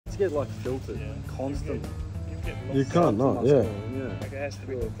get like filtered constantly. You can't not, yeah. Like it has to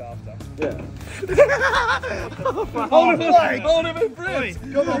be looked after. Yeah. Hold him, hold him in place.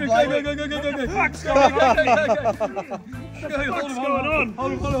 Come on, go. What's going on?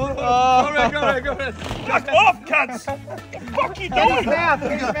 What's going on? Hold him. Go ahead. Fuck off, cunts! What the fuck you doing? His mouth,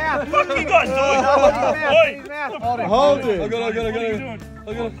 his mouth. What are you guys doing? His mouth. Hold him. I got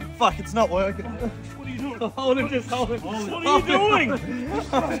it. Fuck, it's not working. What are you doing? Hold him, just hold him. What are you doing?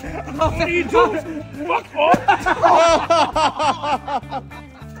 What are you doing? Fuck off!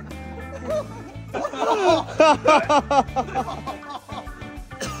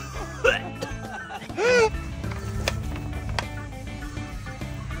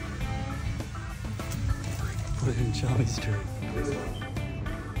 Put it in Charlie Street.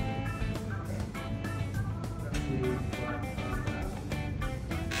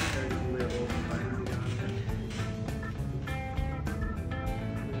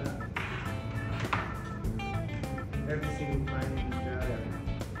 Every single plane in Australia.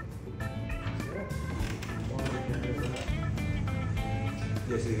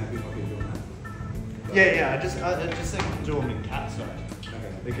 Yeah, so you're happy fucking doing that? Yeah, I just think do them in cat size.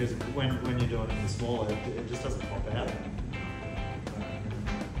 Okay. Because when you're doing it in smaller, it just doesn't pop out.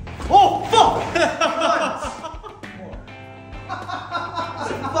 Oh fuck!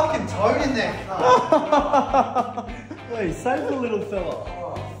 There's a fucking toad in there. Please, save the little fella.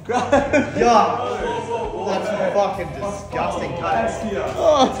 Yeah, that's fucking disgusting, cunts.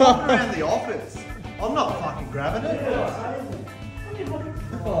 It's hopping around the office. I'm not fucking grabbing it.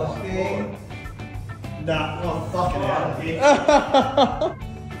 Fucking. Nah, I'm fucking out of here.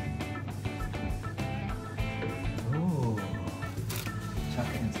 Ooh.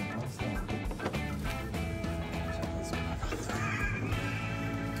 Chucking in some hot stuff.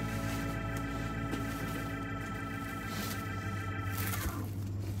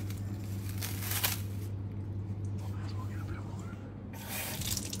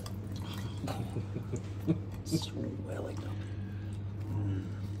 Swelling up.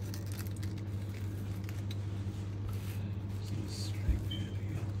 Some strength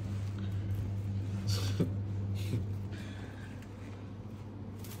here.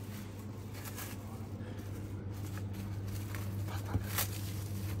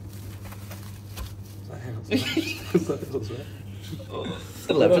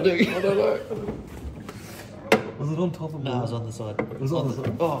 Telepathy. I don't know. Was it on top of me? No, it was on the side. It was on the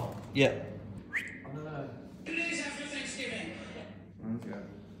side. Oh, yeah. Okay.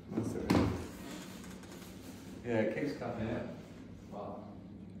 That's it. Yeah, it keeps cutting out. Wow.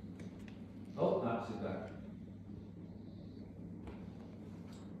 Oh, no, she's back.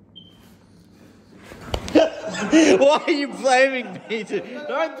 Why are you blaming me?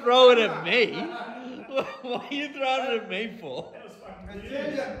 Don't throw it at me. What are you throwing it at me for?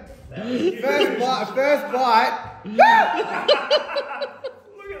 First bite.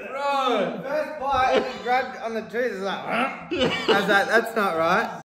 Bro, first bite, and you grabbed on the tooth, it's like, that's not right.